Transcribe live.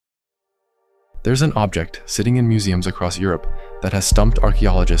There's an object sitting in museums across Europe that has stumped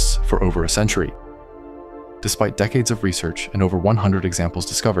archaeologists for over a century. Despite decades of research and over 100 examples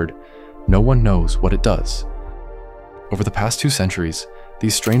discovered, no one knows what it does. Over the past 2 centuries,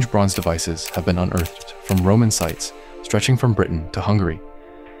 these strange bronze devices have been unearthed from Roman sites stretching from Britain to Hungary.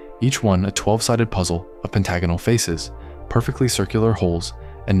 Each one a 12-sided puzzle of pentagonal faces, perfectly circular holes,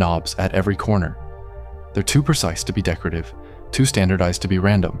 and knobs at every corner. They're too precise to be decorative, too standardized to be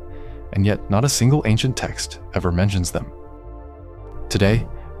random, and yet not a single ancient text ever mentions them. Today,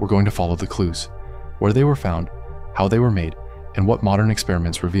 we're going to follow the clues, where they were found, how they were made, and what modern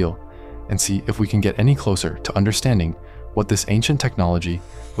experiments reveal, and see if we can get any closer to understanding what this ancient technology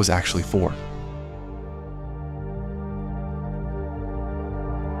was actually for.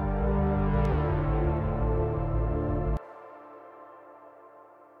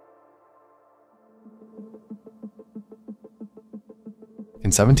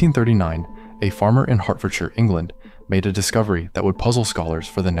 In 1739, a farmer in Hertfordshire, England, made a discovery that would puzzle scholars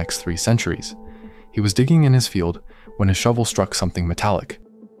for the next 3 centuries. He was digging in his field when his shovel struck something metallic.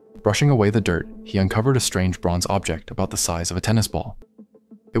 Brushing away the dirt, he uncovered a strange bronze object about the size of a tennis ball.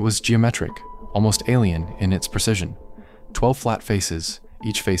 It was geometric, almost alien in its precision. 12 flat faces,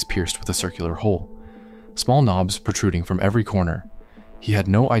 each face pierced with a circular hole. Small knobs protruding from every corner. He had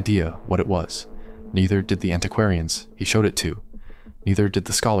no idea what it was. Neither did the antiquarians he showed it to. Neither did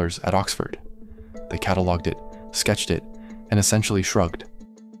the scholars at Oxford. They catalogued it, sketched it, and essentially shrugged.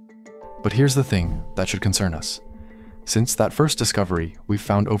 But here's the thing that should concern us. Since that first discovery, we've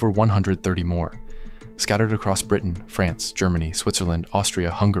found over 130 more, scattered across Britain, France, Germany, Switzerland,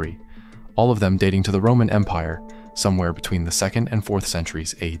 Austria, Hungary, all of them dating to the Roman Empire, somewhere between the 2nd and 4th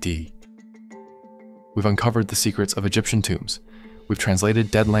centuries AD. We've uncovered the secrets of Egyptian tombs. We've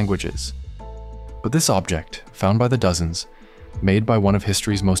translated dead languages. But this object, found by the dozens, made by one of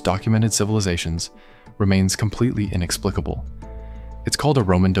history's most documented civilizations, remains completely inexplicable. It's called a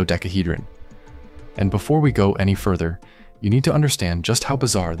Roman dodecahedron. And before we go any further, you need to understand just how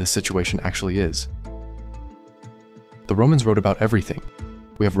bizarre this situation actually is. The Romans wrote about everything.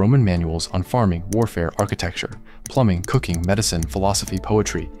 We have Roman manuals on farming, warfare, architecture, plumbing, cooking, medicine, philosophy,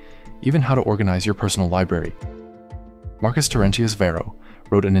 poetry, even how to organize your personal library. Marcus Terentius Varro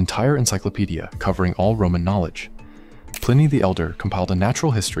wrote an entire encyclopedia covering all Roman knowledge. Pliny the Elder compiled a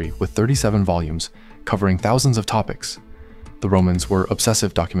natural history with 37 volumes covering thousands of topics. The Romans were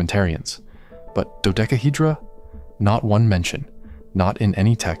obsessive documentarians. But dodecahedra? Not one mention. Not in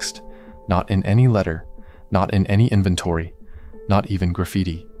any text. Not in any letter. Not in any inventory. Not even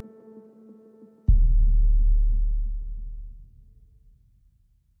graffiti.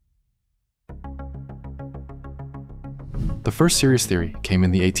 The first serious theory came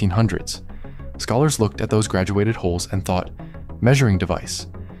in the 1800s. Scholars looked at those graduated holes and thought, measuring device.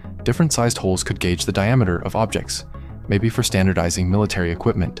 Different sized holes could gauge the diameter of objects, maybe for standardizing military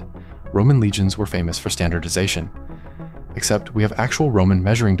equipment. Roman legions were famous for standardization. Except we have actual Roman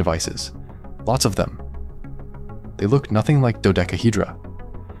measuring devices. Lots of them. They look nothing like dodecahedra.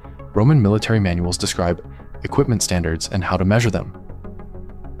 Roman military manuals describe equipment standards and how to measure them.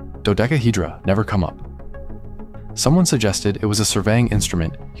 Dodecahedra never come up. Someone suggested it was a surveying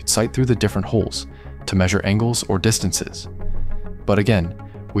instrument you'd sight through the different holes to measure angles or distances. But again,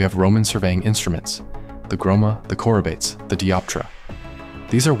 we have Roman surveying instruments, the groma, the chorobates, the dioptra.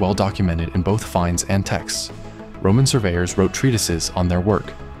 These are well documented in both finds and texts. Roman surveyors wrote treatises on their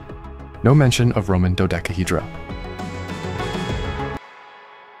work. No mention of Roman dodecahedra.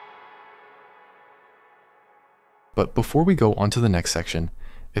 But before we go on to the next section,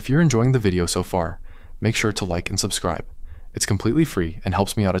 if you're enjoying the video so far, make sure to like and subscribe. It's completely free and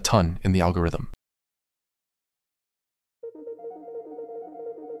helps me out a ton in the algorithm.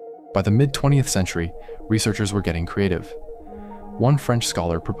 By the mid-20th century, researchers were getting creative. One French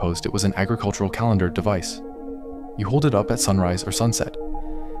scholar proposed it was an agricultural calendar device. You hold it up at sunrise or sunset,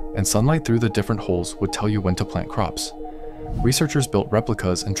 and sunlight through the different holes would tell you when to plant crops. Researchers built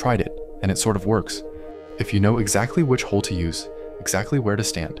replicas and tried it, and it sort of works. If you know exactly which hole to use, exactly where to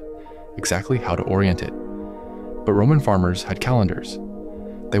stand, exactly how to orient it. But Roman farmers had calendars.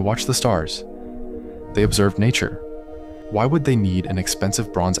 They watched the stars. They observed nature. Why would they need an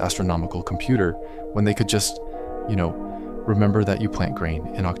expensive bronze astronomical computer when they could just, remember that you plant grain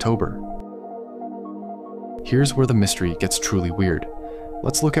in October? Here's where the mystery gets truly weird.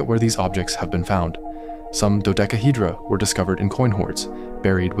 Let's look at where these objects have been found. Some dodecahedra were discovered in coin hoards,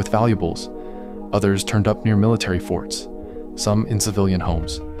 buried with valuables. Others turned up near military forts. Some in civilian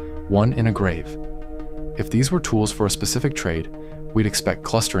homes. One in a grave. If these were tools for a specific trade, we'd expect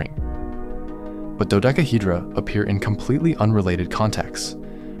clustering. But dodecahedra appear in completely unrelated contexts.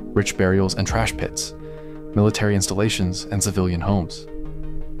 rich burials and trash pits, military installations and civilian homes.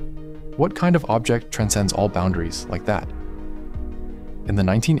 What kind of object transcends all boundaries like that? In the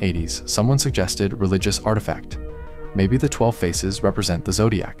 1980s, someone suggested religious artifact. Maybe the 12 faces represent the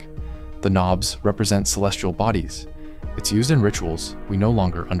zodiac. The knobs represent celestial bodies. It's used in rituals we no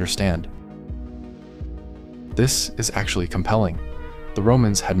longer understand. This is actually compelling. The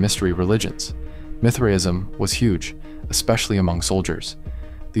Romans had mystery religions. Mithraism was huge, especially among soldiers.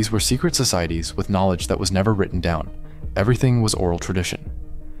 These were secret societies with knowledge that was never written down. Everything was oral tradition.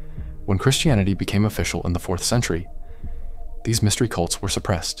 When Christianity became official in the 4th century, these mystery cults were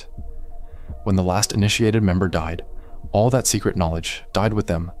suppressed. When the last initiated member died, all that secret knowledge died with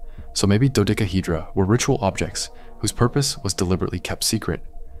them, so maybe dodecahedra were ritual objects whose purpose was deliberately kept secret.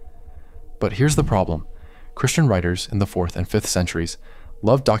 But here's the problem. Christian writers in the 4th and 5th centuries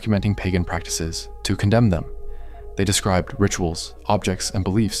loved documenting pagan practices to condemn them. They described rituals, objects, and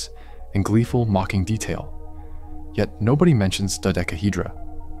beliefs in gleeful, mocking detail. Yet nobody mentions dodecahedra,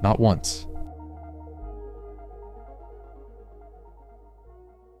 not once.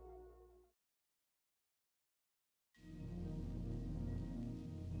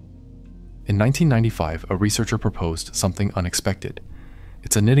 In 1995, a researcher proposed something unexpected.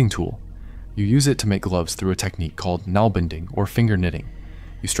 It's a knitting tool. You use it to make gloves through a technique called knalbinding or finger knitting.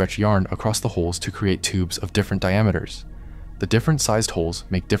 You stretch yarn across the holes to create tubes of different diameters. The different sized holes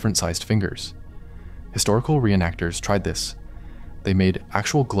make different sized fingers. Historical reenactors tried this. They made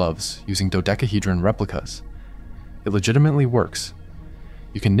actual gloves using dodecahedron replicas. It legitimately works.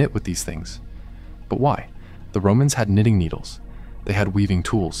 You can knit with these things. But why? The Romans had knitting needles. They had weaving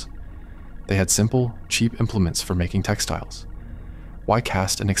tools. They had simple, cheap implements for making textiles. Why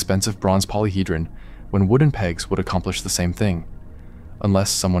cast an expensive bronze polyhedron when wooden pegs would accomplish the same thing?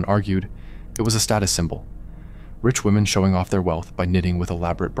 Unless, someone argued, it was a status symbol. Rich women showing off their wealth by knitting with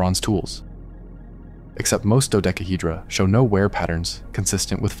elaborate bronze tools. Except most dodecahedra show no wear patterns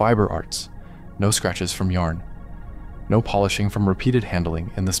consistent with fiber arts, no scratches from yarn, no polishing from repeated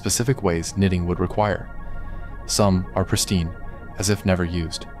handling in the specific ways knitting would require. Some are pristine, as if never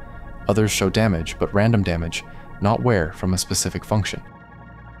used. Others show damage, but random damage, not wear from a specific function.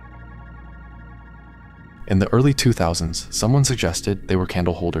 In the early 2000s, someone suggested they were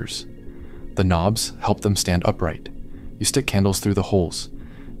candle holders. The knobs help them stand upright. You stick candles through the holes.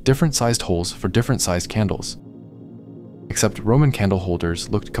 Different sized holes for different sized candles. Except Roman candle holders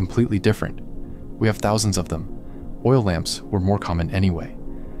looked completely different. We have thousands of them. Oil lamps were more common anyway.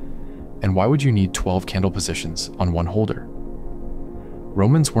 And why would you need 12 candle positions on one holder?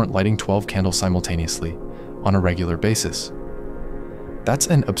 Romans weren't lighting 12 candles simultaneously on a regular basis. That's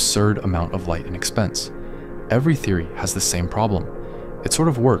an absurd amount of light and expense. Every theory has the same problem. It sort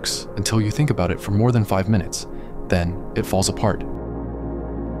of works until you think about it for more than 5 minutes. Then it falls apart.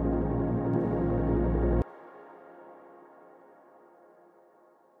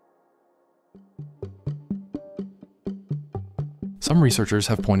 Some researchers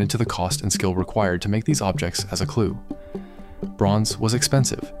have pointed to the cost and skill required to make these objects as a clue. Bronze was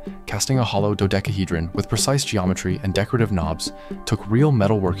expensive. Casting a hollow dodecahedron with precise geometry and decorative knobs took real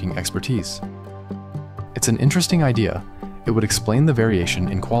metalworking expertise. It's an interesting idea. It would explain the variation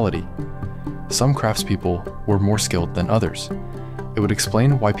in quality. Some craftspeople were more skilled than others. It would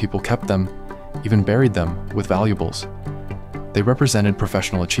explain why people kept them, even buried them with valuables. They represented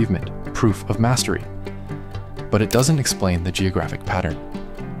professional achievement, proof of mastery. But it doesn't explain the geographic pattern.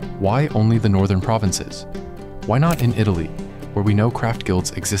 Why only the northern provinces? Why not in Italy, where we know craft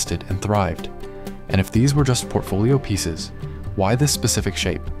guilds existed and thrived? And if these were just portfolio pieces, why this specific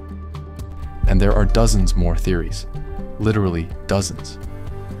shape? And there are dozens more theories. Literally dozens.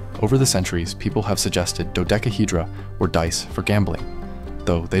 Over the centuries, people have suggested dodecahedra were dice for gambling,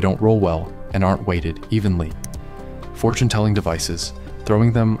 though they don't roll well and aren't weighted evenly. Fortune-telling devices,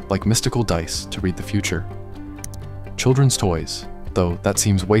 throwing them like mystical dice to read the future. Children's toys, though that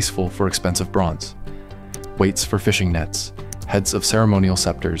seems wasteful for expensive bronze. Weights for fishing nets, heads of ceremonial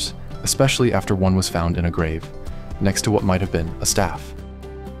scepters, especially after one was found in a grave, next to what might have been a staff.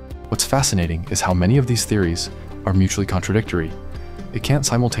 What's fascinating is how many of these theories are mutually contradictory. It can't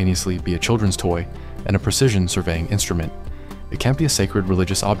simultaneously be a children's toy and a precision surveying instrument. It can't be a sacred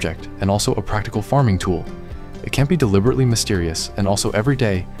religious object and also a practical farming tool. It can't be deliberately mysterious and also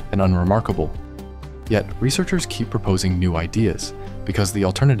everyday and unremarkable. Yet, researchers keep proposing new ideas because the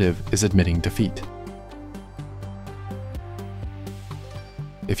alternative is admitting defeat.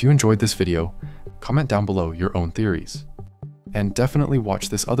 If you enjoyed this video, comment down below your own theories. And definitely watch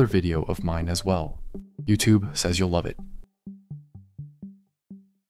this other video of mine as well. YouTube says you'll love it.